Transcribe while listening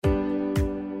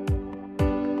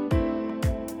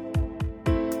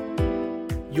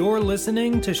You're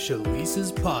listening to Shalisa's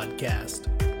podcast.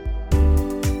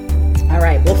 All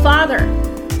right. Well, Father,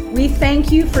 we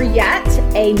thank you for yet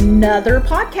another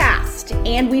podcast.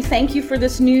 And we thank you for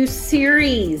this new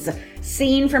series,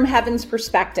 Seen from Heaven's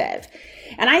Perspective.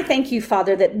 And I thank you,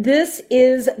 Father, that this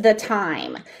is the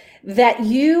time that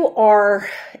you are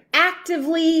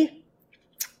actively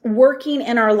working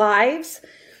in our lives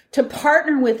to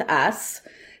partner with us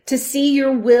to see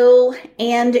your will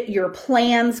and your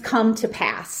plans come to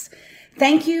pass.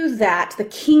 Thank you that the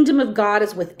kingdom of God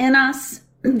is within us,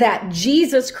 that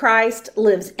Jesus Christ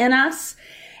lives in us,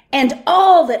 and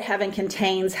all that heaven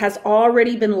contains has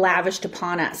already been lavished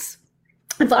upon us.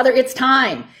 And Father, it's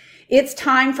time. It's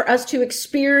time for us to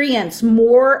experience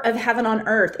more of heaven on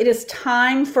earth. It is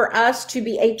time for us to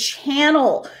be a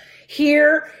channel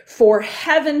here for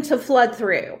heaven to flood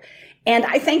through. And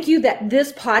I thank you that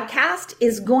this podcast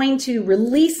is going to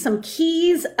release some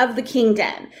keys of the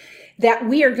kingdom that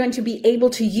we are going to be able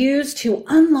to use to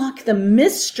unlock the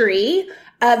mystery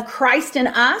of Christ in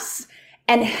us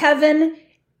and heaven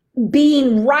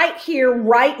being right here,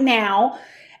 right now,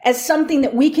 as something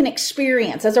that we can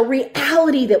experience, as a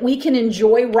reality that we can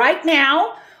enjoy right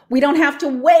now. We don't have to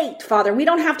wait, Father. We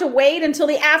don't have to wait until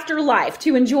the afterlife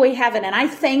to enjoy heaven. And I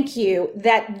thank you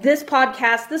that this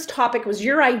podcast, this topic was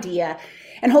your idea.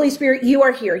 And Holy Spirit, you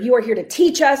are here. You are here to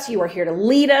teach us. You are here to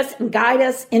lead us and guide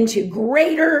us into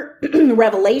greater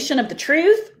revelation of the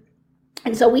truth.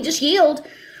 And so we just yield.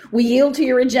 We yield to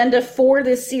your agenda for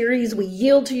this series. We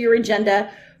yield to your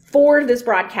agenda for this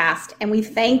broadcast. And we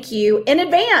thank you in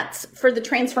advance for the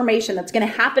transformation that's going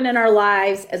to happen in our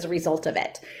lives as a result of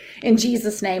it. In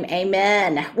Jesus' name,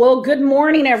 amen. Well, good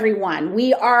morning, everyone.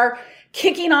 We are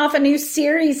kicking off a new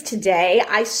series today.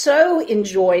 I so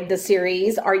enjoyed the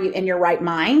series, Are You in Your Right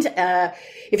Mind?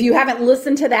 If you haven't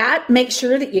listened to that, make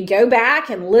sure that you go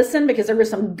back and listen because there was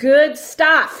some good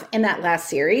stuff in that last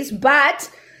series.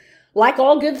 But like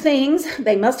all good things,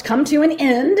 they must come to an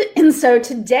end. And so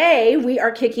today we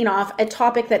are kicking off a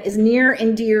topic that is near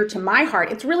and dear to my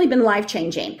heart. It's really been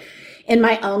life-changing in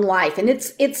my own life. And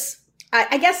it's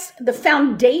I guess the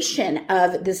foundation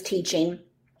of this teaching,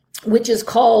 which is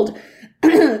called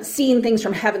Seeing Things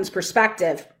from Heaven's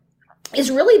Perspective, is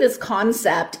really this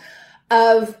concept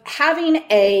of having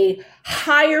a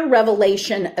higher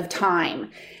revelation of time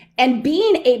and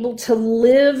being able to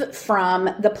live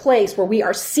from the place where we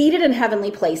are seated in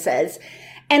heavenly places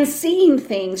and seeing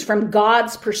things from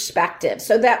God's perspective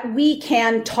so that we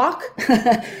can talk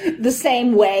the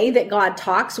same way that God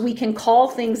talks. We can call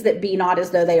things that be not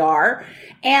as though they are.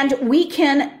 And we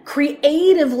can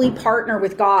creatively partner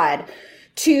with God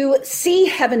to see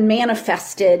heaven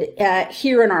manifested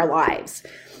here in our lives.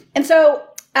 And so,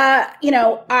 I'm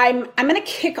going to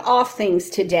kick off things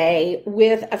today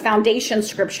with a foundation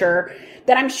scripture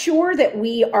that I'm sure that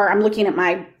I'm looking at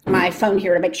my phone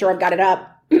here to make sure I've got it up.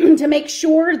 To make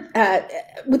sure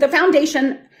with the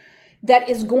foundation that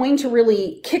is going to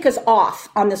really kick us off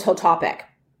on this whole topic.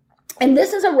 And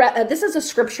this is a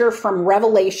scripture from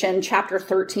Revelation chapter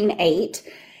 13:8.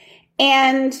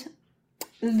 And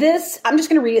this, I'm just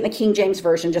going to read it in the King James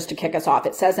Version just to kick us off.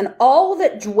 It says, "And all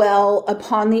that dwell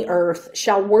upon the earth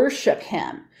shall worship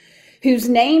him, whose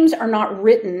names are not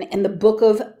written in the book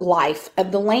of life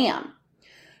of the Lamb,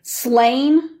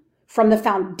 slain from the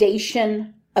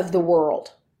foundation of the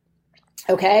world."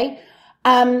 Okay.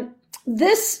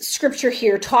 This scripture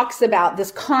here talks about this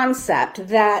concept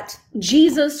that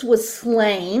Jesus was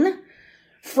slain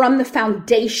from the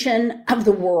foundation of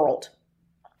the world.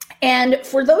 And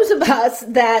for those of us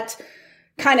that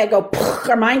kind of go,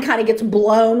 our mind kind of gets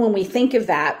blown when we think of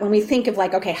that, when we think of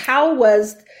like, okay, how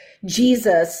was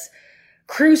Jesus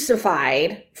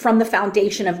crucified from the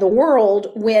foundation of the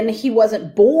world when he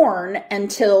wasn't born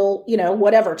until,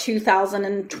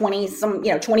 2020,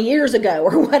 20 years ago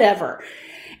or whatever.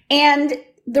 And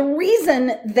the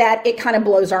reason that it kind of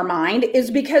blows our mind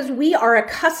is because we are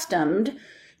accustomed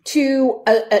to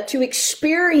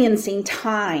experiencing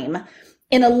time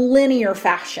in a linear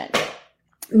fashion.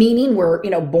 Meaning we're,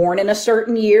 born in a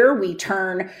certain year. We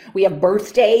have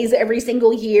birthdays every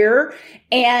single year,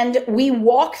 and we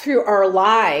walk through our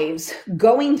lives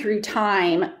going through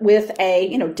time with a,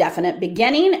 definite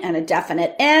beginning and a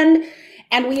definite end.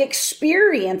 And we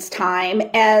experience time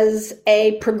as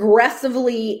a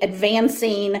progressively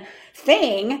advancing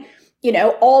thing,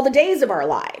 all the days of our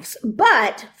lives.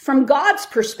 But from God's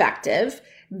perspective,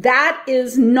 that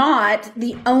is not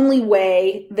the only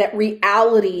way that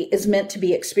reality is meant to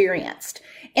be experienced.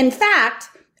 In fact,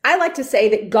 I like to say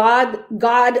that God's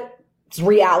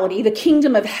reality, the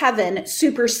kingdom of heaven,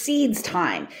 supersedes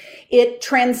time. It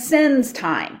transcends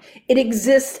time. It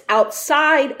exists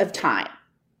outside of time.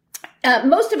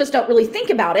 Most of us don't really think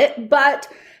about it, but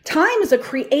time is a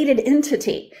created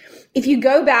entity. If you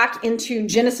go back into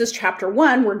Genesis chapter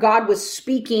 1, where God was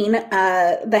speaking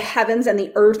the heavens and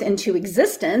the earth into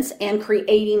existence and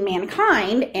creating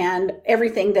mankind and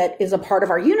everything that is a part of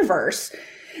our universe,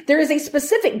 there is a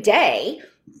specific day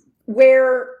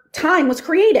where time was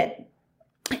created.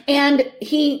 And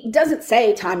he doesn't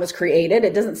say time was created.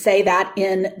 It doesn't say that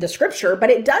in the scripture, but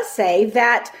it does say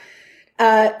that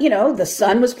the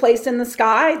sun was placed in the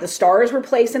sky, the stars were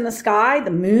placed in the sky, the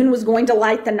moon was going to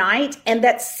light the night, and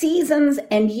that seasons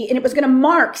and it was going to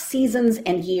mark seasons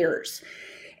and years.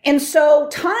 And so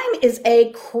time is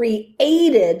a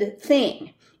created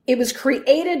thing. It was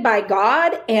created by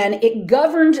God, and it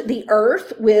governed the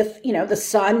earth with, the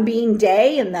sun being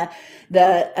day and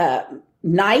the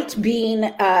night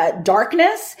being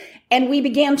darkness. And we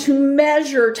began to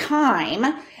measure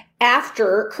time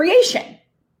after creation.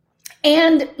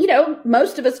 And,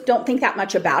 most of us don't think that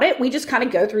much about it. We just kind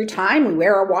of go through time. We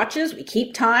wear our watches. We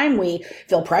keep time. We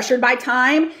feel pressured by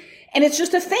time. And it's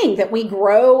just a thing that we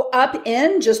grow up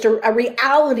in, just a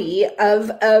reality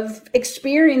of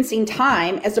experiencing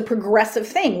time as a progressive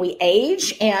thing. We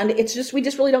age, and we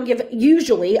just really don't give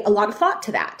usually a lot of thought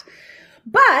to that.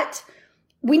 But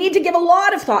we need to give a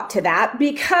lot of thought to that,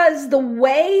 because the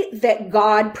way that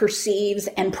God perceives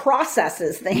and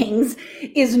processes things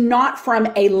is not from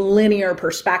a linear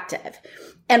perspective.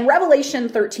 And Revelation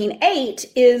 13:8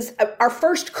 is our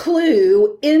first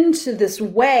clue into this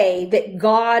way that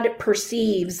God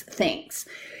perceives things.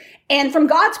 And from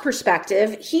God's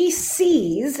perspective, he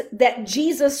sees that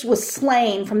Jesus was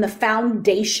slain from the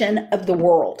foundation of the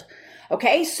world.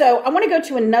 Okay, so I want to go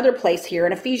to another place here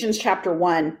in Ephesians chapter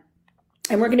 1.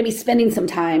 And we're going to be spending some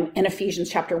time in Ephesians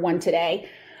chapter 1 today.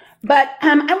 But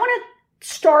I want to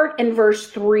start in verse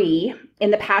 3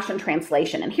 in the Passion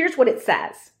Translation. And here's what it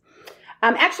says.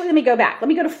 Actually, let me go back. Let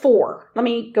me go to 4. Let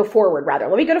me go forward, rather.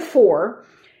 Let me go to 4.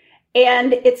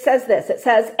 And it says this. It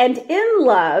says, "And in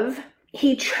love,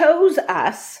 he chose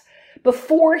us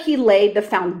before he laid the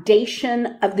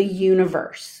foundation of the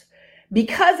universe.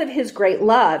 Because of his great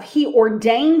love, he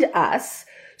ordained us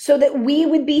so that we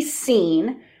would be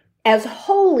seen as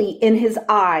holy in his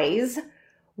eyes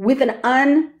with an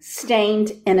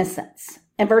unstained innocence."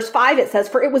 In verse 5, it says,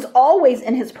 "For it was always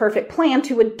in his perfect plan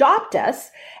to adopt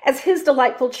us as his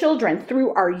delightful children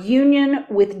through our union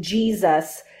with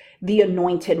Jesus, the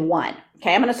Anointed One."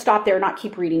 Okay, I'm going to stop there and not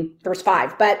keep reading verse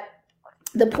 5. But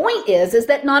the point is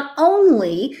that not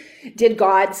only did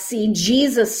God see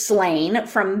Jesus slain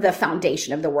from the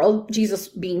foundation of the world, Jesus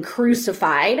being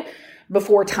crucified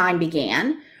before time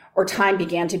began, or time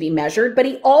began to be measured, but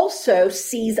he also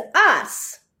sees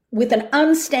us with an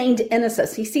unstained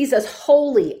innocence. He sees us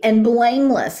holy and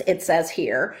blameless, it says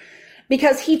here,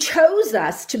 because he chose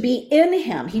us to be in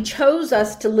him. He chose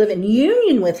us to live in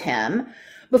union with him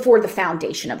before the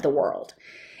foundation of the world.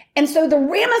 And so the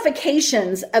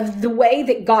ramifications of the way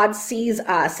that God sees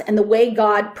us and the way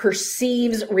God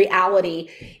perceives reality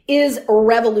is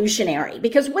revolutionary,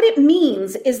 because what it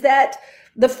means is that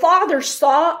the Father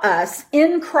saw us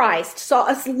in Christ, saw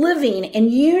us living in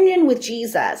union with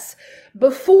Jesus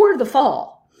before the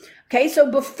fall. Okay,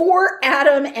 so before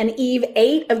Adam and Eve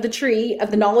ate of the tree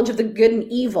of the knowledge of the good and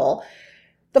evil,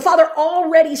 the Father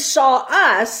already saw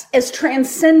us as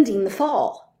transcending the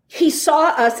fall. He saw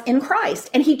us in Christ,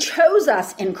 and he chose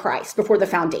us in Christ before the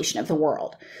foundation of the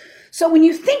world. So when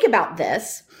you think about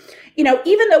this,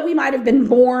 even though we might have been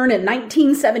born in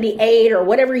 1978 or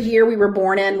whatever year we were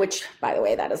born in, which, by the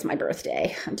way, that is my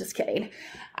birthday. I'm just kidding.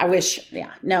 I wish,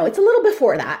 no, it's a little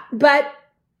before that. But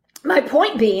my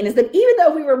point being is that even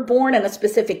though we were born in a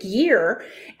specific year,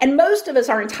 and most of us,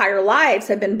 our entire lives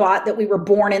have been bought that we were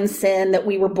born in sin, that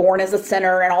we were born as a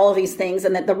sinner and all of these things,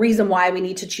 and that the reason why we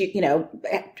need to,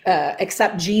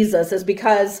 accept Jesus is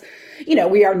because,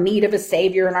 we are in need of a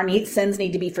savior and our sins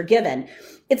need to be forgiven.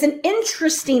 It's an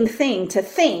interesting thing to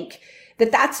think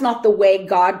that that's not the way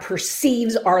God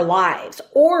perceives our lives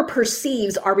or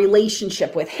perceives our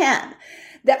relationship with him.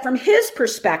 That from his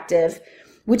perspective,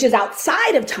 which is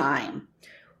outside of time,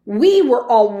 we were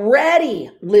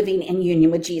already living in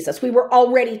union with Jesus. We were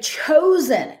already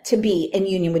chosen to be in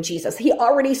union with Jesus. He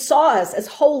already saw us as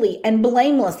holy and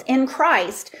blameless in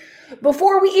Christ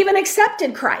before we even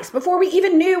accepted Christ, before we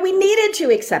even knew we needed to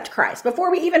accept Christ,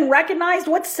 before we even recognized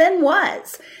what sin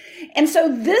was. And so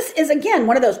this is, again,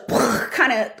 one of those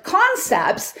kind of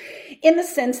concepts in the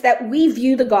sense that we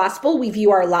view the gospel, we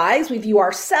view our lives, we view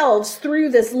ourselves through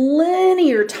this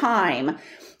linear time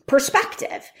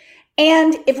perspective.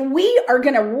 And if we are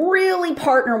going to really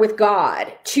partner with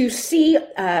God to see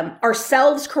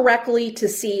ourselves correctly, to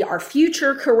see our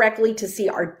future correctly, to see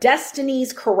our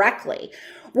destinies correctly,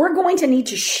 we're going to need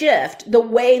to shift the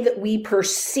way that we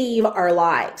perceive our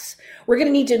lives. We're going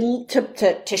to need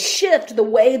to shift the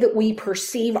way that we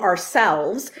perceive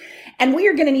ourselves. And we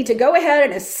are going to need to go ahead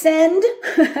and ascend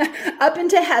up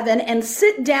into heaven and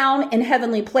sit down in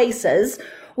heavenly places,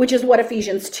 which is what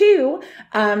Ephesians 2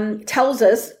 tells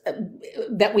us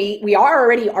that we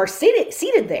already are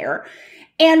seated there.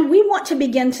 And we want to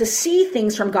begin to see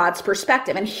things from God's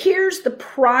perspective. And here's the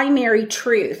primary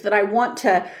truth that I want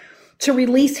to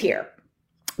release here.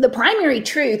 The primary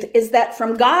truth is that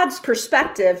from God's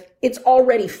perspective, it's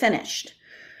already finished.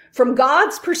 From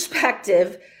God's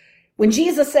perspective, when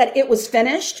Jesus said it was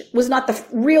finished, was not the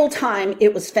real time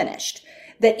it was finished.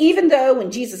 That even though when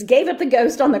Jesus gave up the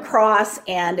ghost on the cross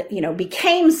and,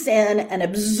 became sin and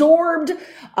absorbed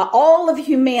all of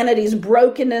humanity's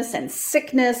brokenness and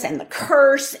sickness and the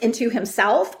curse into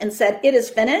himself and said, it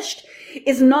is finished,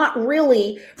 is not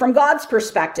really, from God's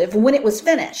perspective, when it was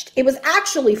finished. It was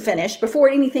actually finished before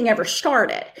anything ever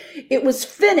started. It was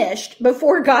finished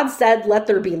before God said, let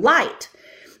there be light.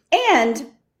 And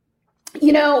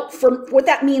for what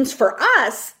that means for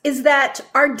us is that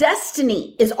our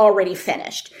destiny is already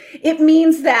finished. It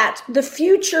means that the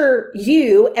future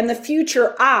you and the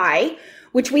future I,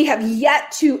 which we have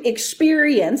yet to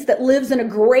experience, that lives in a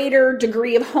greater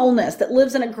degree of wholeness, that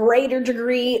lives in a greater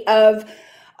degree of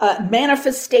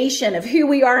manifestation of who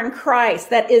we are in Christ,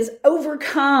 that is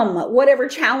overcome whatever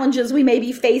challenges we may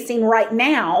be facing right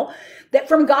now, that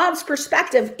from God's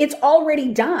perspective, it's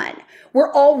already done.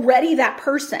 We're already that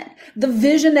person. The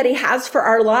vision that he has for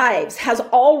our lives has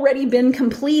already been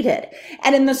completed.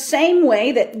 And in the same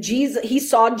way that he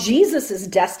saw Jesus's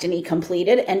destiny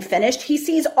completed and finished, he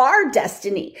sees our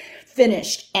destiny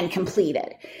finished and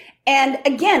completed. And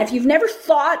again, if you've never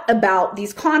thought about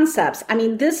these concepts,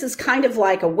 this is kind of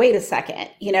like wait a second,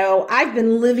 I've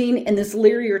been living in this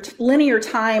linear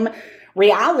time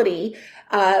reality,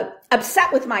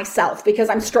 upset with myself because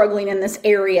I'm struggling in this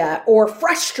area, or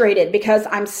frustrated because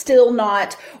I'm still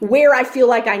not where I feel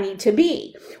like I need to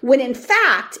be. When in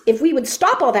fact, if we would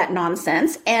stop all that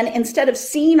nonsense and instead of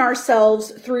seeing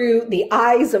ourselves through the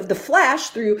eyes of the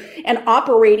flesh, and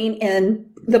operating in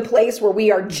the place where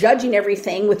we are judging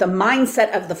everything with a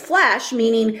mindset of the flesh,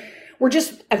 meaning we're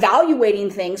just evaluating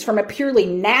things from a purely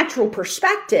natural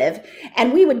perspective,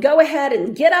 and we would go ahead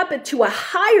and get up into a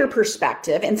higher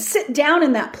perspective and sit down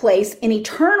in that place in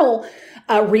eternal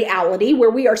reality where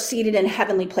we are seated in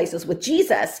heavenly places with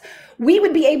Jesus, we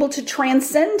would be able to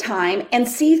transcend time and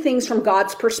see things from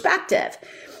God's perspective.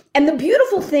 And the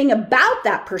beautiful thing about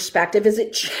that perspective is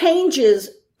it changes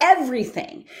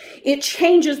everything. It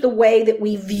changes the way that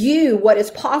we view what is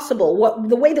possible,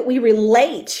 the way that we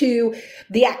relate to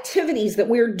the activities that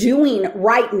we're doing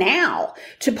right now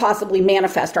to possibly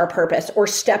manifest our purpose or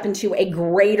step into a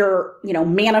greater,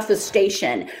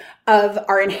 manifestation of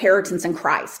our inheritance in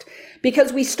Christ.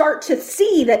 Because we start to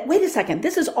see that, wait a second,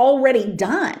 this is already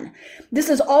done. This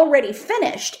is already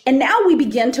finished. And now we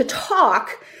begin to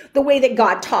talk the way that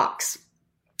God talks.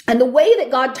 And the way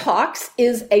that God talks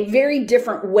is a very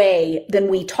different way than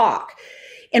we talk.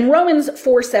 In Romans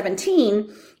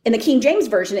 4:17, in the King James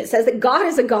Version, it says that God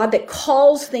is a God that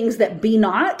calls things that be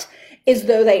not as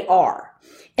though they are.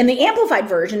 In the Amplified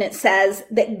Version, it says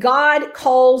that God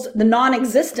calls the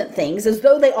non-existent things as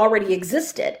though they already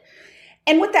existed.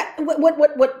 And what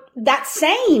that's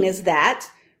saying is that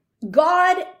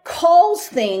God calls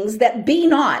things that be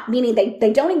not, meaning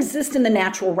they don't exist in the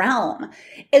natural realm,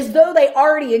 as though they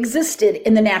already existed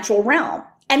in the natural realm.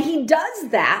 And he does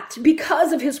that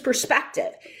because of his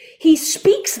perspective. He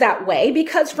speaks that way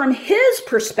because from his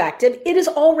perspective, it is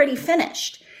already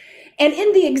finished. And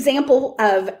in the example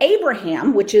of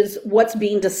Abraham, which is what's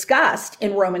being discussed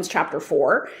in Romans chapter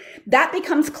 4, that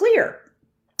becomes clear.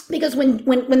 Because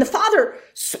when the Father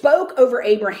spoke over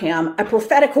Abraham a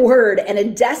prophetic word and a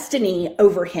destiny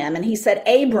over him, and he said,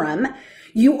 Abram,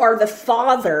 you are the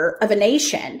father of a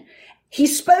nation, he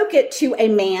spoke it to a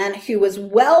man who was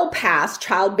well past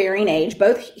childbearing age.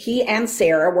 Both he and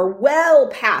Sarah were well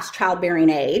past childbearing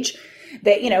age.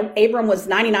 That, Abram was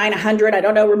 99, 100. I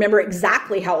don't remember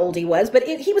exactly how old he was, but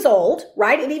he was old,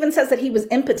 right? It even says that he was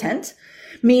impotent,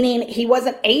 meaning he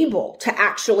wasn't able to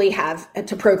actually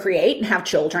to procreate and have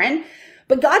children.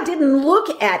 But God didn't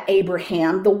look at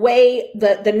Abraham the way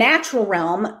the natural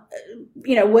realm,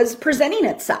 was presenting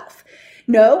itself.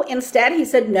 No, instead he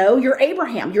said, no, you're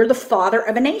Abraham. You're the father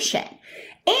of a nation.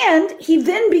 And he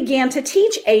then began to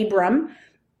teach Abram,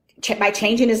 by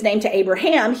changing his name to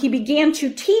Abraham, he began to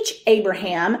teach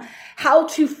Abraham how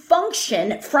to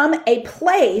function from a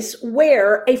place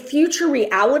where a future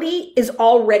reality is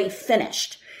already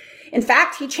finished. In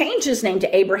fact, he changed his name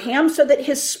to Abraham so that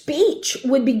his speech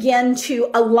would begin to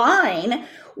align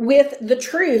with the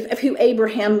truth of who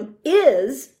Abraham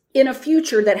is in a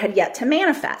future that had yet to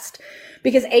manifest.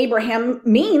 Because Abraham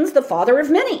means the father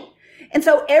of many. And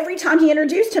so every time he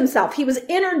introduced himself, he was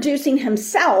introducing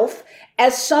himself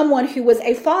as someone who was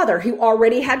a father who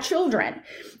already had children.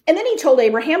 And then he told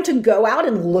Abraham to go out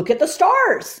and look at the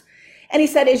stars. And he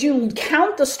said, as you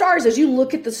count the stars, as you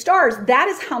look at the stars, that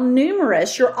is how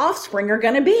numerous your offspring are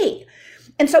going to be.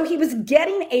 And so he was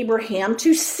getting Abraham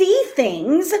to see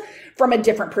things from a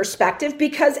different perspective,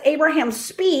 because Abraham's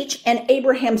speech and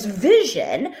Abraham's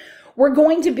vision were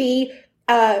going to be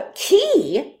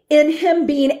key in him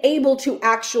being able to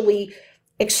actually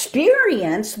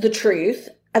experience the truth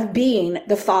of being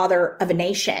the father of a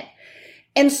nation.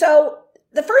 And so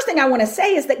the first thing I want to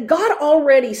say is that God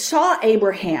already saw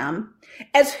Abraham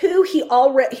as who he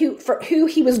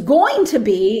was going to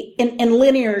be in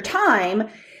linear time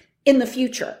in the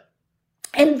future.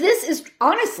 And this is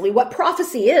honestly what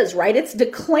prophecy is, right? It's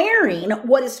declaring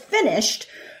what is finished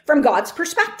from God's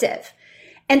perspective.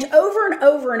 And over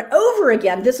and over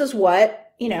again, this is what,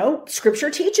 scripture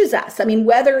teaches us. I mean,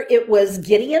 whether it was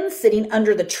Gideon sitting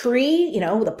under the tree,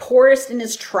 the poorest in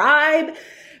his tribe,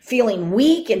 feeling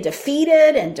weak and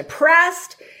defeated and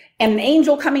depressed, and an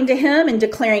angel coming to him and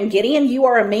declaring, Gideon, you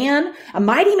are a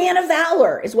mighty man of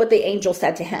valor, is what the angel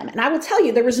said to him. And I will tell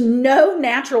you, there was no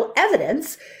natural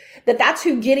evidence that that's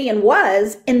who Gideon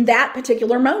was in that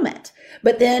particular moment.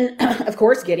 But then, of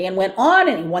course, Gideon went on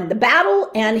and he won the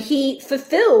battle, and he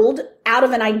fulfilled out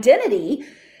of an identity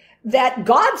that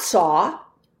God saw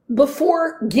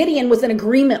before Gideon was in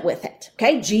agreement with it.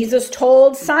 Okay. Jesus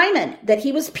told Simon that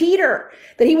he was Peter,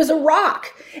 that he was a rock,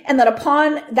 and that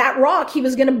upon that rock, he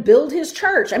was going to build his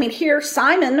church. I mean, here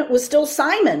Simon was still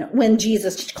Simon when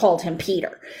Jesus called him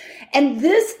Peter. And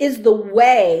this is the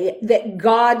way that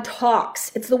God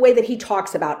talks. It's the way that he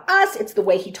talks about us. It's the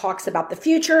way he talks about the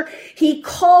future. He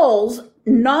calls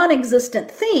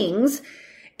non-existent things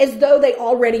as though they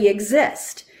already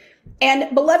exist.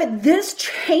 And beloved, this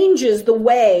changes the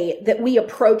way that we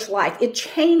approach life. It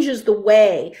changes the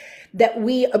way that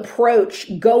we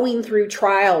approach going through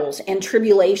trials and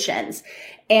tribulations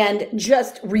and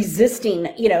just resisting,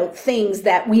 things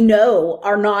that we know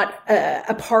are not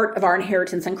a part of our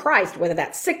inheritance in Christ, whether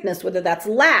that's sickness, whether that's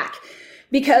lack,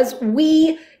 because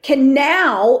we can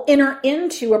now enter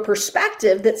into a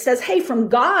perspective that says, hey, from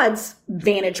God's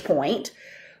vantage point,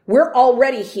 we're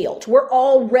already healed. We're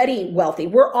already wealthy.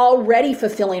 We're already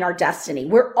fulfilling our destiny.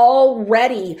 We're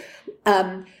already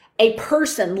a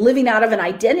person living out of an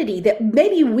identity that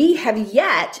maybe we have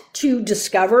yet to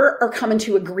discover or come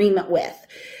into agreement with.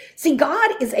 See,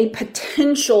 God is a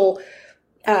potential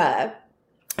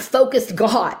focused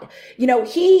God.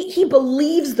 He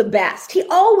believes the best. He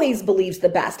always believes the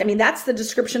best. I mean, that's the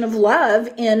description of love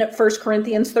in 1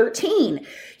 Corinthians 13.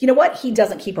 You know what? He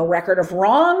doesn't keep a record of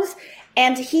wrongs.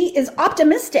 And he is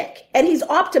optimistic, and he's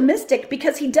optimistic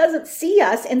because he doesn't see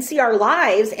us and see our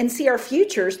lives and see our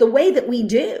futures the way that we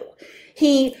do.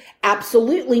 He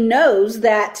absolutely knows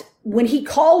that when he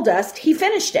called us, he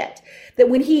finished it. That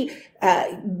when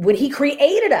he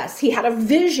created us, he had a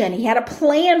vision, he had a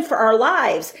plan for our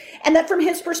lives, and that from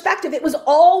his perspective, it was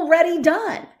already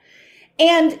done.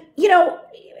 And,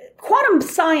 quantum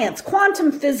science,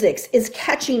 quantum physics is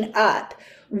catching up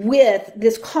with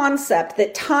this concept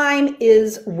that time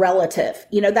is relative.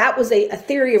 That was a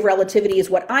theory of relativity, is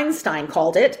what Einstein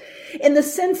called it, in the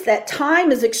sense that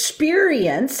time is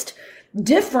experienced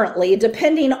differently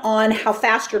depending on how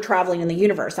fast you're traveling in the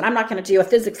universe. And I'm not going to do a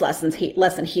physics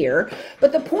lesson here,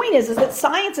 but the point is that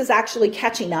science is actually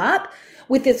catching up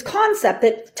with this concept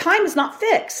that time is not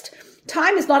fixed.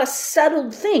 Time is not a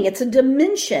settled thing. It's a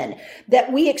dimension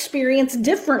that we experience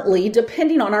differently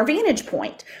depending on our vantage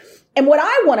point. And what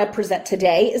I want to present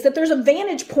today is that there's a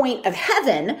vantage point of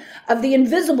heaven, of the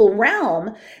invisible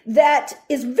realm, that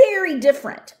is very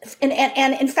different.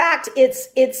 And in fact, it's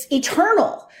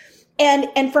eternal.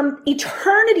 And from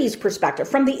eternity's perspective,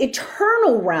 from the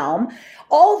eternal realm,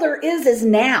 all there is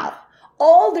now.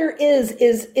 All there is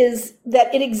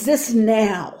that it exists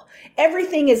now.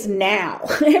 Everything is now.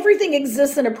 Everything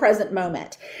exists in a present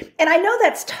moment. And I know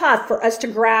that's tough for us to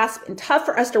grasp and tough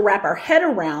for us to wrap our head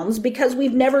around, because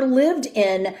we've never lived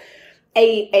in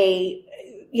a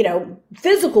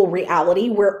physical reality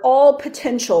where all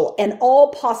potential and all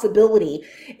possibility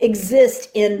exist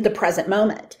in the present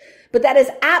moment. But that is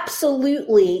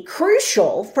absolutely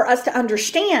crucial for us to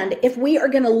understand if we are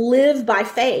going to live by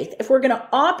faith, if we're going to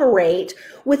operate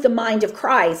with the mind of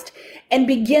Christ and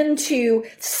begin to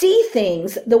see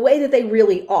things the way that they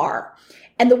really are.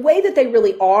 And the way that they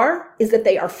really are is that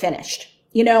they are finished.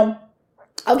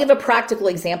 I'll give a practical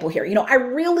example here. I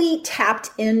really tapped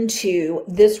into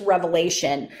this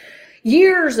revelation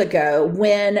years ago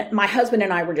when my husband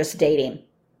and I were just dating.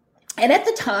 And at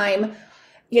the time,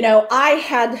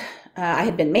 I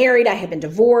had been married, I had been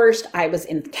divorced, I was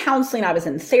in counseling, I was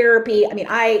in therapy.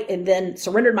 And then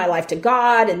surrendered my life to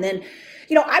God. And then,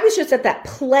 I was just at that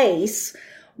place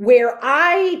where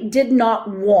I did not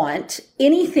want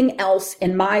anything else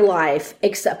in my life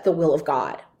except the will of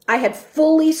God. I had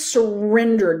fully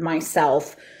surrendered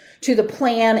myself to the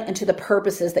plan and to the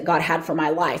purposes that God had for my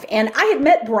life. And I had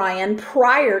met Brian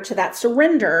prior to that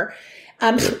surrender.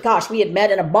 We had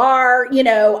met in a bar,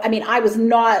 I was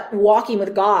not walking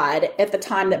with God at the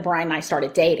time that Brian and I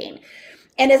started dating.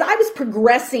 And as I was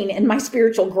progressing in my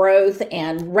spiritual growth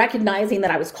and recognizing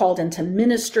that I was called into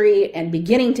ministry and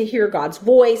beginning to hear God's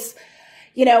voice,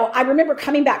 I remember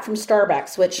coming back from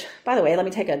Starbucks, which, by the way, let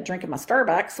me take a drink of my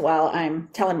Starbucks while I'm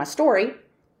telling my story.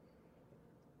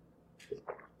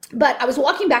 But I was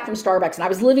walking back from Starbucks and I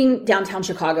was living downtown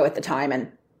Chicago at the time.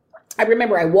 And I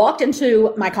remember I walked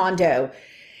into my condo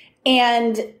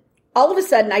and all of a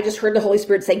sudden I just heard the Holy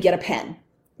Spirit say, get a pen.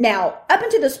 Now, up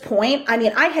until this point,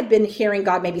 I had been hearing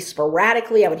God maybe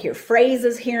sporadically. I would hear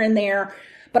phrases here and there,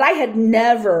 but I had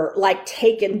never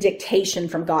taken dictation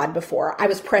from God before. I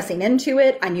was pressing into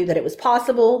it. I knew that it was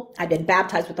possible. I'd been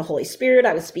baptized with the Holy Spirit.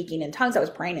 I was speaking in tongues. I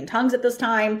was praying in tongues at this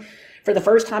time. For the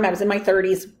first time, I was in my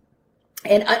 30s.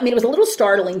 And it was a little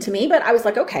startling to me, but I was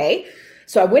like, okay.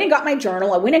 So I went and got my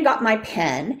journal. I went and got my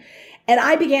pen and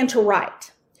I began to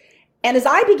write. And as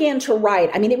I began to write,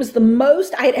 it was the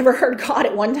most I had ever heard God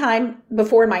at one time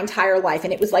before in my entire life.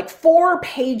 And it was 4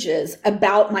 pages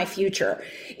about my future.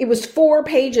 It was 4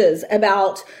 pages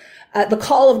about the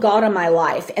call of God on my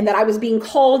life and that I was being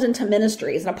called into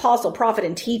ministry as an apostle, prophet,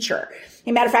 and teacher. As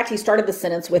a matter of fact, he started the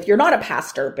sentence with, you're not a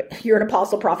pastor, but you're an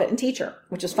apostle, prophet, and teacher,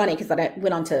 which is funny because I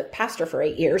went on to pastor for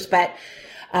 8 years. But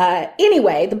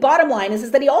anyway, the bottom line is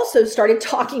that he also started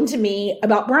talking to me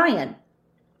about Brian.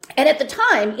 And at the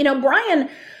time, Brian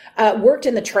worked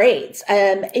in the trades.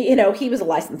 He was a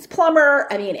licensed plumber.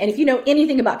 And if you know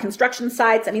anything about construction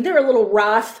sites, they're a little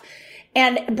rough.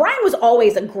 And Brian was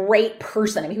always a great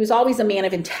person. He was always a man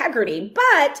of integrity,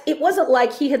 but it wasn't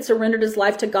like he had surrendered his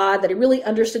life to God, that he really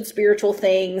understood spiritual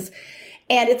things.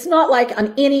 And it's not like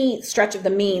on any stretch of the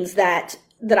means that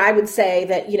I would say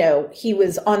that, he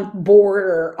was on board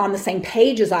or on the same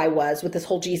page as I was with this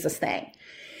whole Jesus thing.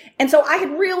 And so I had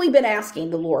really been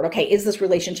asking the Lord, okay, is this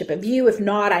relationship of you? If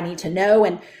not, I need to know.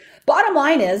 And bottom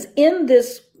line is, in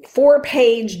this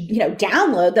 4-page,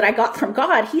 download that I got from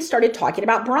God, he started talking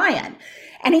about Brian.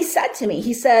 And he said to me,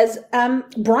 he says,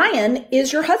 Brian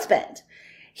is your husband.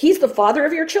 He's the father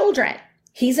of your children.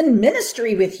 He's in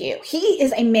ministry with you. He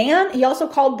is a man. He also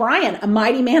called Brian a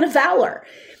mighty man of valor.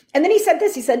 And then he said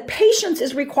this, he said, patience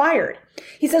is required.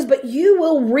 He says, but you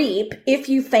will reap if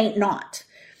you faint not.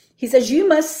 He says, you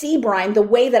must see Brian the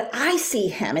way that I see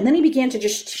him. And then he began to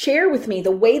just share with me the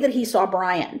way that he saw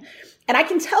Brian. And I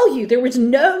can tell you, there was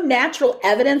no natural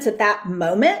evidence at that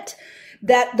moment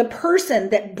that the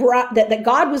person that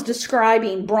God was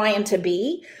describing Brian to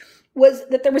be, was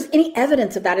that there was any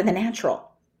evidence of that in the natural.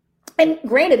 And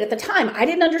granted, at the time, I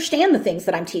didn't understand the things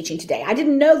that I'm teaching today. I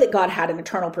didn't know that God had an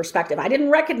eternal perspective. I didn't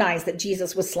recognize that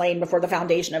Jesus was slain before the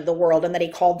foundation of the world and that he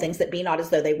called things that be not as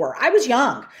though they were. I was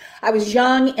young. I was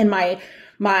young in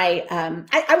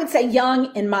I would say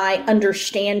young in my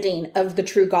understanding of the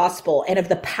true gospel and of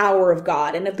the power of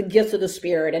God and of the gifts of the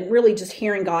Spirit and really just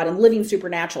hearing God and living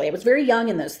supernaturally. I was very young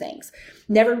in those things.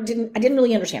 I didn't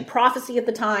really understand prophecy at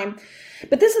the time.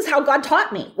 But this is how God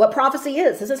taught me what prophecy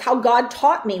is. This is how God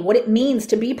taught me what it means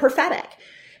to be prophetic.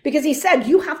 Because he said,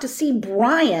 you have to see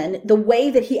Brian the way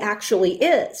that he actually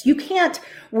is. You can't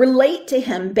relate to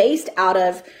him based out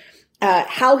of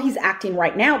how he's acting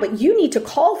right now, but you need to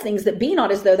call things that be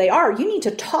not as though they are. You need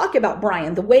to talk about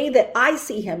Brian the way that I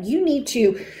see him. You need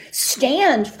to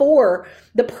stand for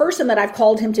the person that I've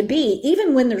called him to be,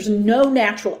 even when there's no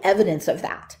natural evidence of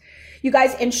that. You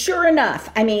guys, and sure enough,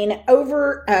 we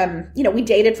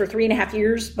dated for 3.5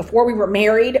 years before we were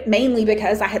married, mainly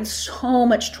because I had so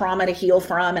much trauma to heal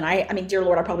from. And dear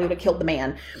Lord, I probably would have killed the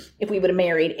man if we would have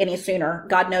married any sooner.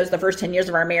 God knows the first 10 years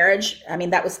of our marriage,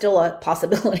 that was still a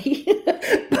possibility.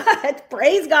 But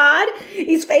praise God,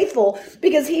 he's faithful,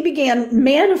 because he began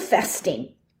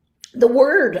manifesting the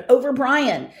word over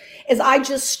Brian as I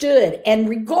just stood, and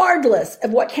regardless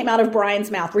of what came out of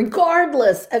Brian's mouth,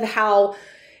 regardless of how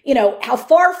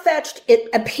far-fetched it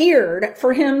appeared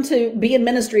for him to be in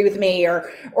ministry with me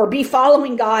or be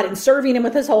following God and serving him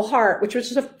with his whole heart, which was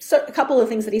just a couple of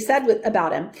things that he said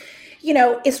about him.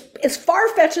 As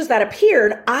far-fetched as that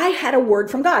appeared, I had a word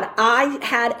from God. I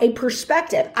had a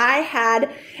perspective. I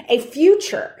had a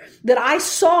future that I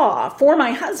saw for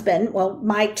my husband,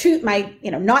 my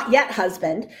not yet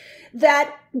husband,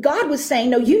 that God was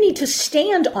saying, no, you need to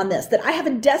stand on this, that I have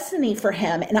a destiny for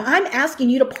him, and I'm asking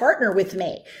you to partner with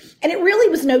me. And it really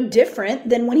was no different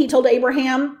than when he told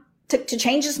Abraham to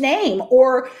change his name,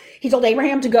 or he told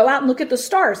Abraham to go out and look at the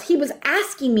stars. He was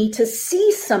asking me to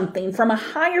see something from a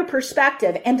higher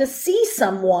perspective and to see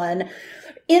someone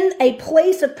in a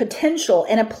place of potential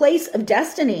and a place of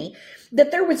destiny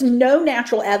that there was no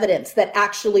natural evidence that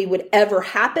actually would ever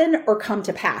happen or come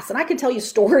to pass. And I could tell you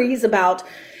stories about,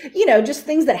 just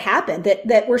things that happened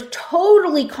that were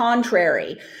totally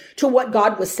contrary to what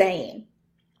God was saying.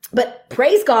 But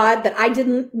praise God that I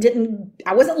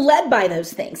wasn't led by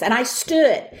those things. And I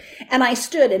stood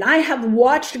and I have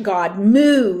watched God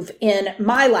move in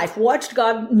my life, watched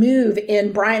God move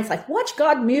in Brian's life, watched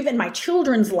God move in my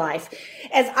children's life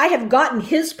as I have gotten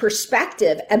his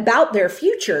perspective about their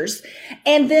futures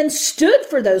and then stood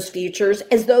for those futures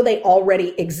as though they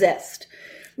already exist.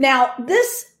 Now,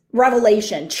 this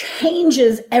revelation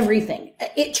changes everything.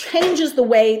 It changes the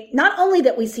way not only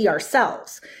that we see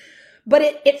ourselves, but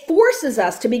it forces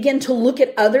us to begin to look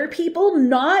at other people,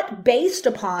 not based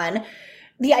upon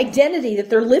the identity that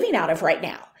they're living out of right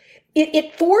now.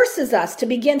 It forces us to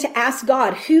begin to ask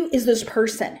God, who is this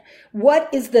person? What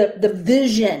is the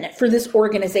vision for this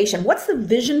organization? What's the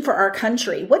vision for our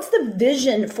country? What's the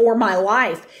vision for my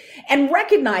life? And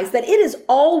recognize that it is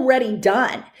already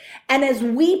done. And as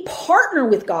we partner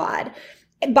with God,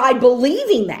 by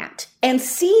believing that and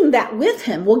seeing that with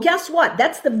him, well, guess what?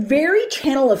 That's the very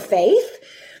channel of faith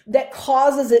that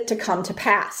causes it to come to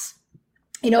pass.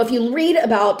 If you read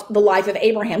about the life of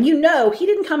Abraham, he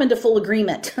didn't come into full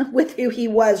agreement with who he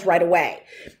was right away.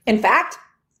 In fact,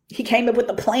 he came up with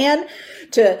a plan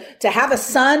to have a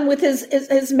son with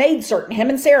his maidservant, him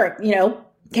and Sarah,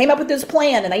 came up with this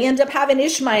plan, and they end up having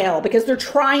Ishmael because they're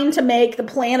trying to make the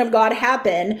plan of God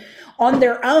happen on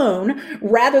their own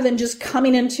rather than just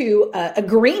coming into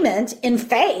agreement in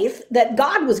faith that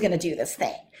God was going to do this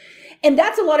thing. And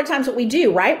that's a lot of times what we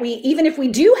do, right? Even if we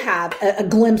do have a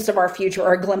glimpse of our future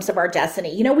or a glimpse of our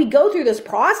destiny, we go through this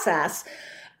process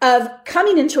of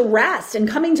coming into rest and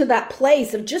coming to that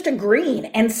place of just agreeing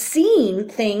and seeing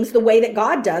things the way that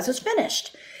God does is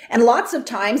finished. And lots of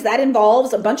times that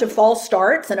involves a bunch of false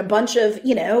starts and a bunch of,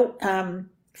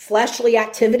 fleshly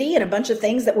activity and a bunch of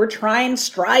things that we're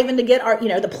striving to get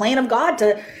the plan of God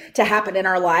to happen in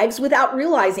our lives without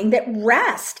realizing that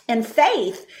rest and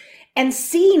faith and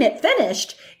seeing it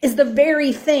finished is the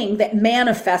very thing that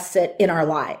manifests it in our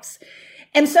lives.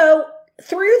 And so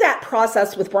through that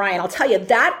process with Brian, I'll tell you,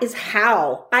 that is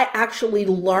how I actually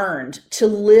learned to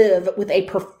live with a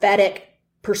prophetic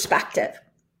perspective.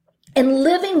 And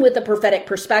living with a prophetic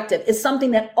perspective is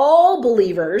something that all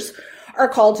believers are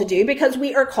called to do because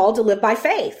we are called to live by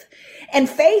faith. And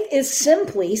faith is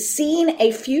simply seeing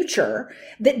a future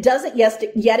that doesn't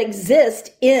yet exist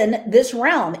in this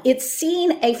realm. It's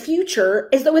seeing a future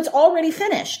as though it's already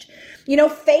finished.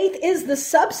 Faith is the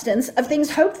substance of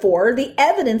things hoped for, the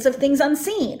evidence of things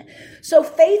unseen. So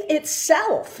faith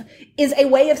itself is a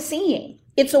way of seeing.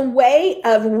 It's a way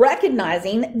of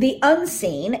recognizing the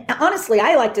unseen. Honestly,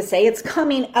 I like to say it's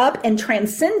coming up and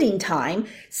transcending time,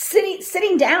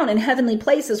 sitting down in heavenly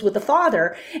places with the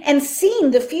Father and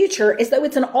seeing the future as though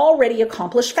it's an already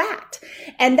accomplished fact.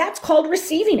 And that's called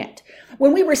receiving it.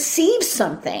 When we receive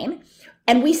something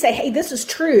and we say, hey, this is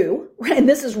true and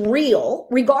this is real,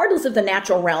 regardless of the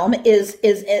natural realm is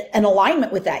in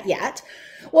alignment with that yet,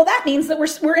 well, that means that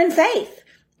we're in faith.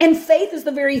 And faith is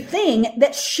the very thing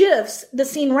that shifts the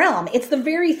seen realm. It's the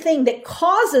very thing that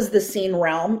causes the seen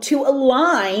realm to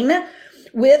align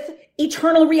with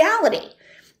eternal reality.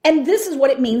 And this is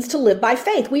what it means to live by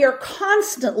faith. We are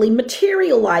constantly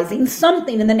materializing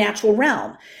something in the natural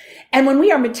realm. And when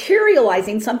we are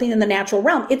materializing something in the natural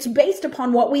realm, it's based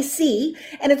upon what we see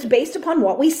and it's based upon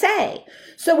what we say.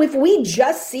 So if we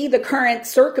just see the current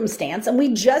circumstance and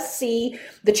we just see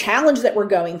the challenge that we're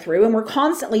going through and we're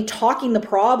constantly talking the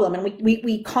problem and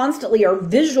we constantly are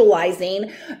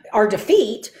visualizing our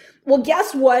defeat, well,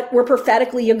 guess what we're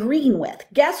prophetically agreeing with?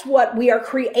 Guess what we are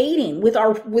creating with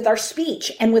our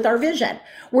speech and with our vision?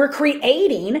 We're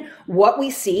creating what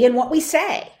we see and what we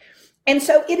say. And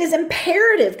so it is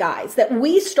imperative, guys, that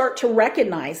we start to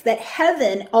recognize that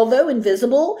heaven, although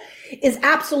invisible, is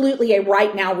absolutely a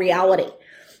right now reality.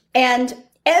 And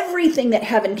everything that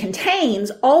heaven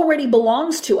contains already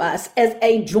belongs to us as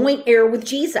a joint heir with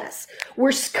Jesus.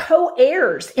 We're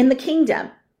co-heirs in the kingdom.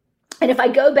 And if I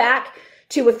go back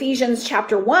to Ephesians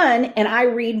chapter 1 and I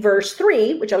read verse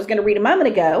 3, which I was going to read a moment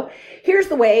ago, here's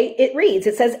the way it reads.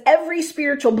 It says, every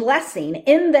spiritual blessing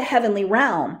in the heavenly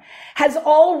realm has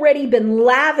already been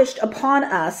lavished upon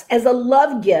us as a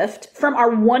love gift from our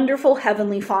wonderful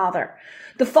heavenly Father,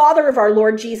 the Father of our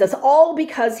Lord Jesus, all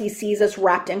because he sees us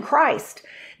wrapped in Christ.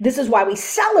 This is why we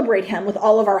celebrate him with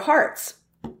all of our hearts.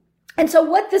 And so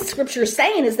what this scripture is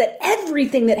saying is that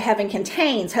everything that heaven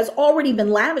contains has already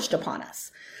been lavished upon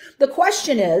us. The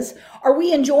question is, are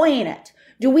we enjoying it?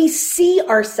 Do we see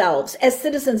ourselves as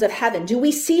citizens of heaven? Do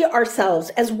we see ourselves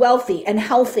as wealthy and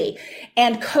healthy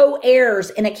and co-heirs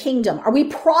in a kingdom? Are we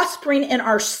prospering in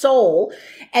our soul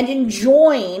and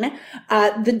enjoying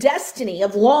the destiny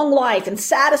of long life and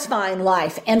satisfying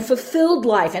life and fulfilled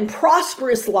life and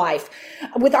prosperous life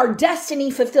with our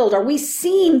destiny fulfilled? Are we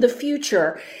seeing the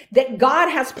future that God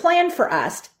has planned for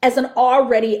us as an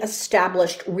already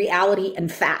established reality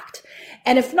and fact?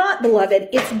 And if not, beloved,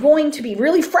 it's going to be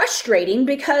really frustrating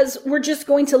because we're just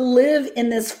going to live in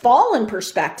this fallen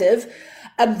perspective,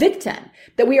 a victim,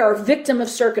 that we are a victim of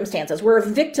circumstances. We're a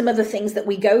victim of the things that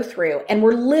we go through, and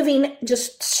we're living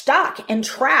just stuck and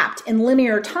trapped in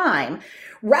linear time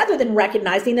rather than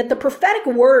recognizing that the prophetic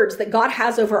words that God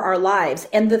has over our lives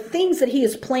and the things that he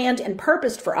has planned and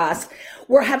purposed for us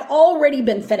have already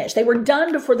been finished. They were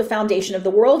done before the foundation of the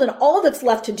world, and all that's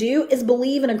left to do is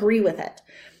believe and agree with it.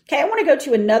 Okay, I want to go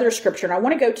to another scripture, and I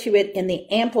want to go to it in the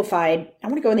Amplified. I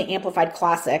want to go in the Amplified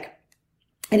Classic,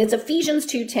 and it's Ephesians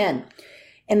 2:10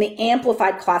 in the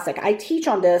Amplified Classic. I teach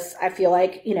on this, I feel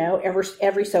like,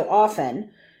 every so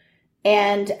often.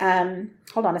 And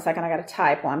hold on a second, I got to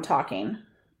type while I'm talking.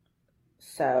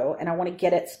 And I want to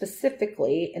get it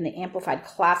specifically in the Amplified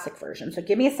Classic version. So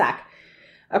give me a sec.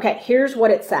 Okay, here's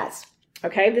what it says.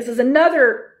 Okay, this is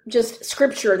another just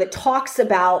scripture that talks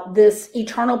about this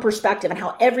eternal perspective and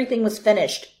how everything was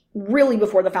finished really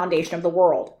before the foundation of the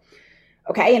world.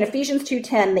 Okay, in Ephesians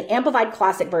 2:10, the Amplified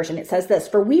Classic version, it says this,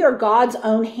 "For we are God's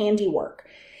own handiwork,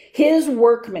 his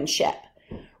workmanship,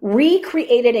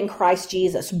 recreated in Christ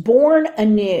Jesus, born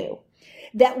anew,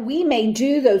 that we may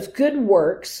do those good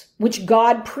works which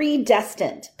God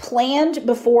predestined, planned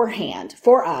beforehand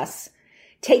for us,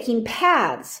 taking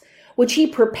paths which he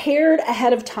prepared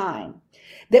ahead of time,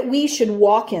 that we should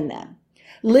walk in them,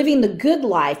 living the good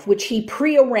life which he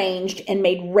prearranged and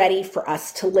made ready for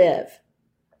us to live."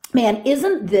 Man,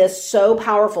 isn't this so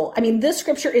powerful? I mean, this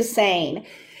scripture is saying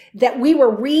that we were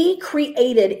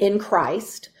recreated in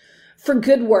Christ for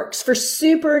good works, for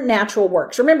supernatural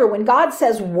works. Remember, when God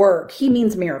says work, he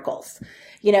means miracles.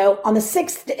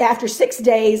 After 6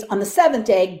 days, on the seventh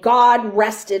day, God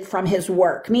rested from his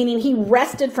work, meaning he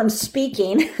rested from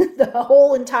speaking the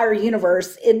whole entire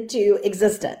universe into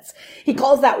existence. He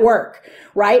calls that work,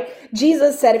 right?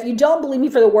 Jesus said, if you don't believe me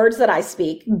for the words that I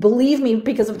speak, believe me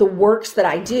because of the works that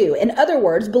I do. In other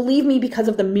words, believe me because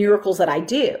of the miracles that I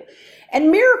do. And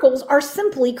miracles are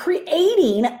simply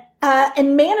creating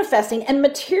and manifesting and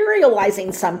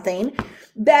materializing something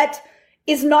that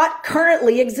is not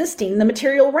currently existing in the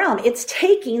material realm. It's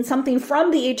taking something from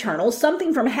the eternal,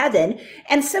 something from heaven,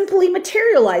 and simply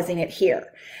materializing it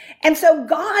here. And so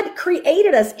God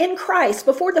created us in Christ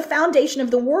before the foundation of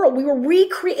the world. We were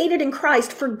recreated in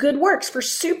Christ for good works, for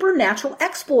supernatural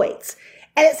exploits.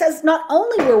 And it says not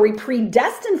only were we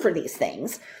predestined for these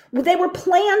things, they were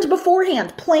planned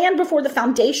beforehand, planned before the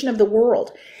foundation of the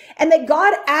world. And that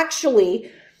God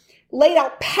actually laid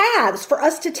out paths for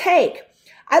us to take.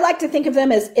 I like to think of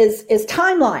them as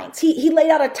timelines. He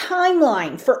laid out a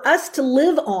timeline for us to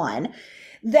live on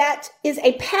that is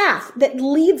a path that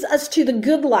leads us to the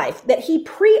good life that he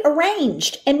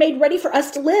prearranged and made ready for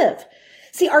us to live.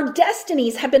 See, our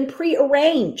destinies have been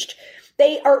prearranged.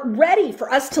 They are ready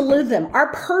for us to live them.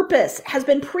 Our purpose has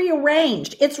been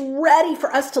prearranged. It's ready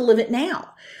for us to live it now.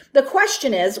 The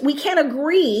question is, we can't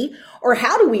agree, or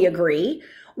how do we agree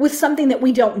with something that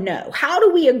we don't know? How do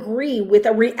we agree with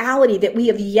a reality that we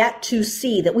have yet to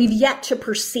see, that we've yet to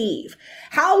perceive?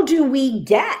 How do we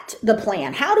get the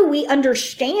plan? How do we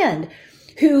understand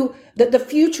the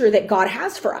future that God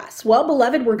has for us? Well,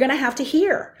 beloved, we're going to have to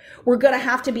hear. We're going to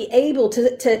have to be able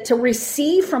to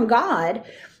receive from God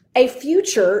a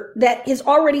future that is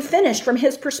already finished from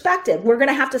his perspective. We're going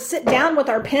to have to sit down with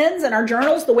our pens and our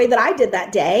journals the way that I did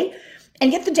that day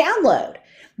and get the download.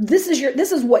 this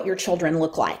is what your children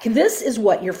look like. This is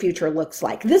what your future looks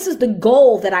like. This is the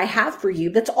goal that I have for you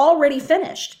that's already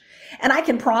finished. And I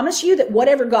can promise you that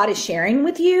whatever God is sharing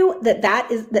with you,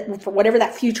 that for whatever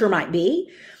that future might be,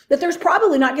 that there's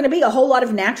probably not going to be a whole lot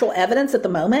of natural evidence at the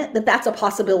moment that that's a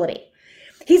possibility.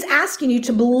 He's asking you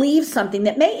to believe something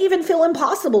that may even feel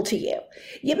impossible to you.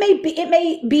 It may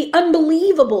be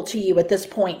unbelievable to you at this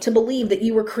point to believe that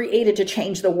you were created to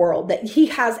change the world, that he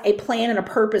has a plan and a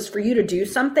purpose for you to do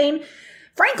something,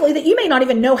 frankly, that you may not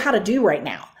even know how to do right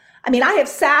now. I mean, I have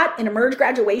sat in Emerge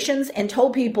graduations and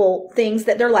told people things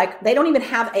that they're like, they don't even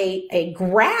have a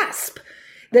grasp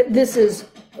that this is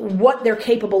what they're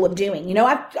capable of doing. You know,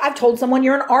 I've told someone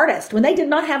you're an artist when they did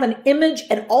not have an image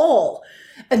at all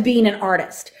of being an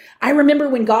artist. I remember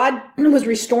when God was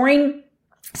restoring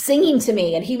singing to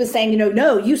me and he was saying,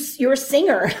 no, you're a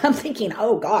singer. I'm thinking,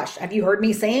 oh gosh, have you heard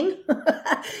me sing?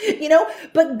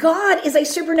 But God is a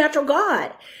supernatural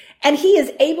God. And he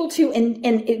is able to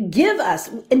and give us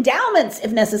endowments,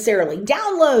 if necessarily,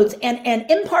 downloads and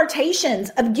impartations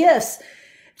of gifts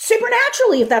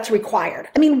supernaturally, if that's required.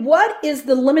 I mean, what is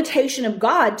the limitation of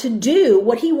God to do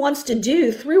what he wants to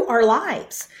do through our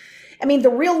lives? I mean,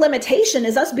 the real limitation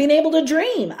is us being able to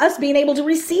dream, us being able to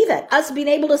receive it, us being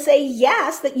able to say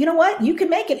yes, that, you know what, you can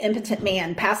make an impotent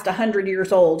man past 100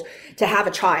 years old to have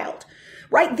a child.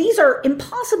 Right? These are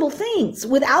impossible things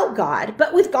without God,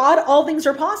 but with God, all things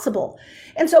are possible.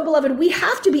 And so, beloved, we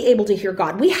have to be able to hear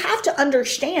God. We have to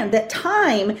understand that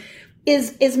time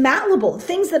is malleable.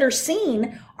 Things that are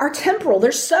seen are temporal.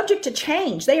 They're subject to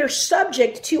change. They are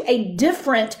subject to a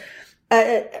different,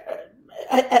 they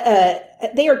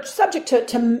are subject to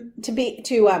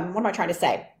what am I trying to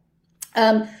say?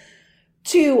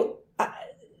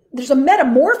 There's a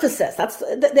metamorphosis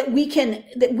that we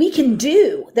can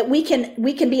do, that we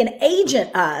can be an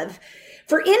agent of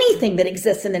for anything that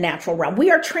exists in the natural realm.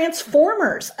 We are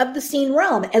transformers of the seen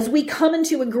realm as we come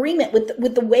into agreement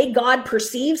with the way God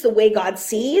perceives, the way God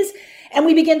sees, and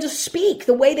we begin to speak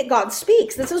the way that God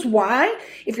speaks. This is why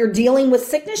if you're dealing with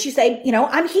sickness, you say,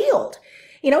 I'm healed.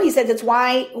 He says it's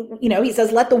why, he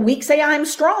says, let the weak say I'm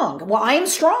strong. Well, I am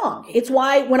strong. It's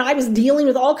why when I was dealing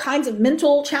with all kinds of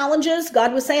mental challenges,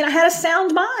 God was saying I had a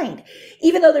sound mind,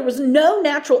 even though there was no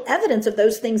natural evidence of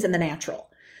those things in the natural.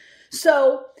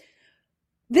 So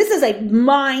this is a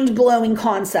mind-blowing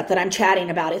concept that I'm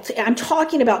chatting about. I'm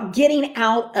talking about getting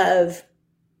out of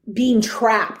being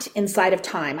trapped inside of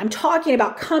time. I'm talking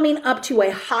about coming up to a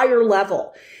higher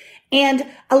level and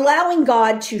allowing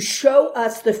God to show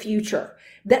us the future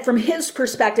that from his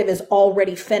perspective is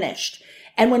already finished.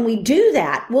 And when we do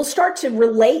that, we'll start to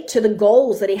relate to the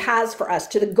goals that he has for us,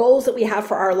 to the goals that we have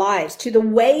for our lives, to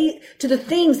the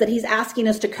things that he's asking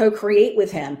us to co-create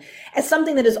with him as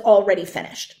something that is already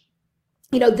finished.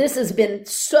 This has been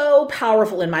so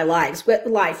powerful in my life,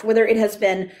 whether it has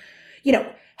been,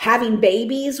 having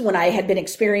babies when I had been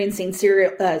experiencing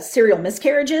serial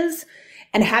miscarriages,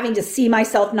 and having to see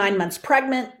myself 9 months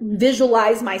pregnant,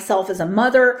 visualize myself as a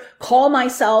mother, call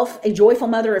myself a joyful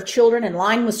mother of children in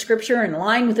line with scripture, in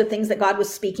line with the things that God was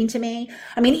speaking to me.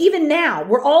 I mean, even now,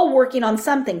 we're all working on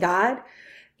something, God.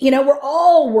 We're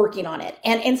all working on it.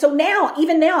 And so now,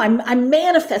 even now, I'm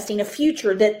manifesting a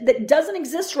future that doesn't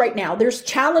exist right now. There's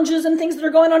challenges and things that are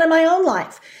going on in my own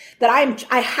life that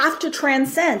I have to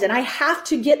transcend, and I have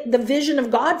to get the vision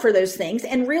of God for those things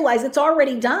and realize it's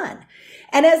already done.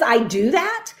 And as I do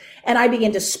that, and I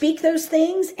begin to speak those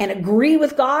things and agree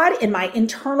with God in my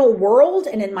internal world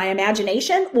and in my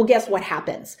imagination, well, guess what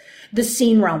happens? The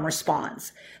seen realm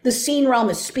responds. The seen realm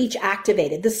is speech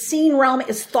activated. The seen realm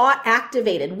is thought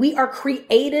activated. We are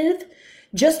created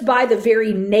just by the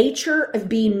very nature of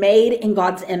being made in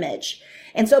God's image.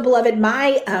 And so, beloved,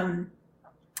 my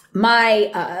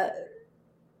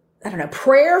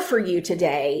prayer for you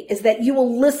today is that you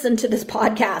will listen to this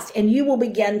podcast and you will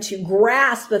begin to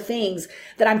grasp the things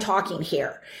that I'm talking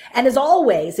here. And as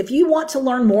always, if you want to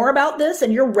learn more about this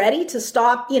and you're ready to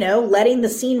stop, letting the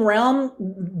seen realm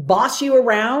boss you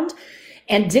around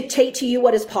and dictate to you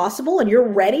what is possible, and you're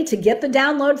ready to get the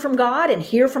download from God and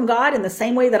hear from God in the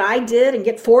same way that I did and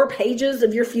get 4 pages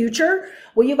of your future,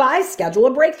 well, you guys schedule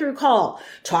a breakthrough call.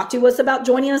 Talk to us about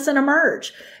joining us in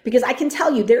Emerge, because I can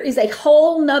tell you there is a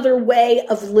whole nother way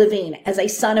of living as a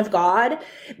son of God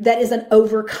that is an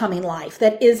overcoming life,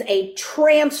 that is a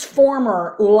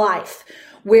transformer life,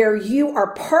 where you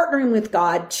are partnering with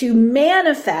God to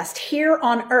manifest here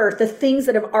on earth the things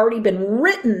that have already been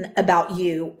written about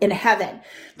you in heaven,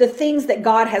 the things that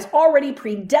God has already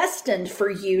predestined for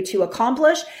you to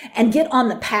accomplish and get on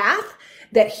the path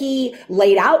that he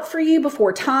laid out for you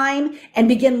before time and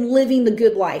begin living the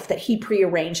good life that he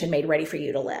prearranged and made ready for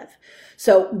you to live.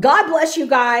 So God bless you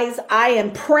guys. I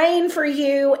am praying for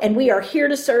you, and we are here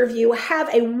to serve you.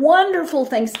 Have a wonderful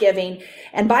Thanksgiving.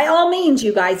 And by all means,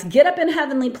 you guys, get up in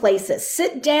heavenly places,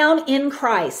 sit down in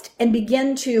Christ, and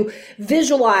begin to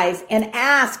visualize and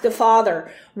ask the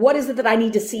Father, what is it that I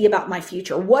need to see about my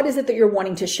future? What is it that you're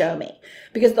wanting to show me?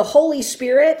 Because the Holy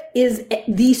Spirit is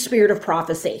the spirit of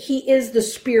prophecy. He is the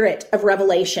spirit of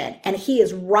revelation, and he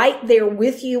is right there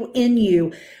with you, in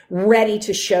you, ready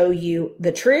to show you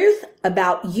the truth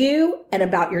about you and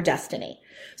about your destiny.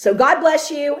 So God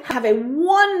bless you. Have a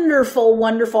wonderful,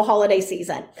 wonderful holiday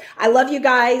season. I love you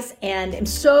guys, and am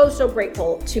so, so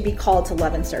grateful to be called to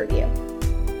love and serve you.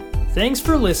 Thanks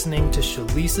for listening to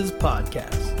Shalisa's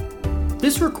podcast.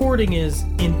 This recording is,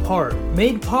 in part,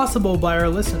 made possible by our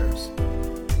listeners.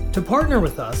 To partner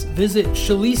with us, visit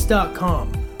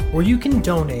Shalise.com, where you can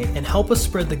donate and help us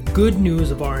spread the good news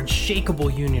of our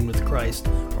unshakable union with Christ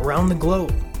around the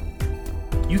globe.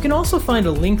 You can also find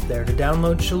a link there to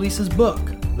download Shalisa's book,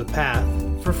 The Path,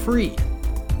 for free.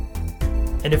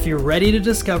 And if you're ready to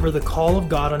discover the call of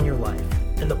God on your life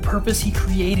and the purpose he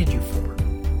created you for,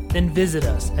 then visit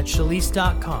us at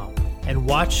Shalise.com and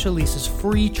watch Shalisa's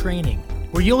free training,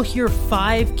 where you'll hear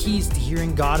 5 keys to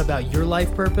hearing God about your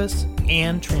life purpose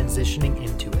and transitioning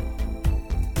into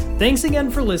it. Thanks again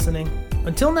for listening.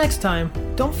 Until next time,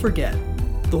 don't forget,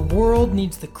 the world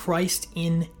needs the Christ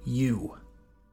in you.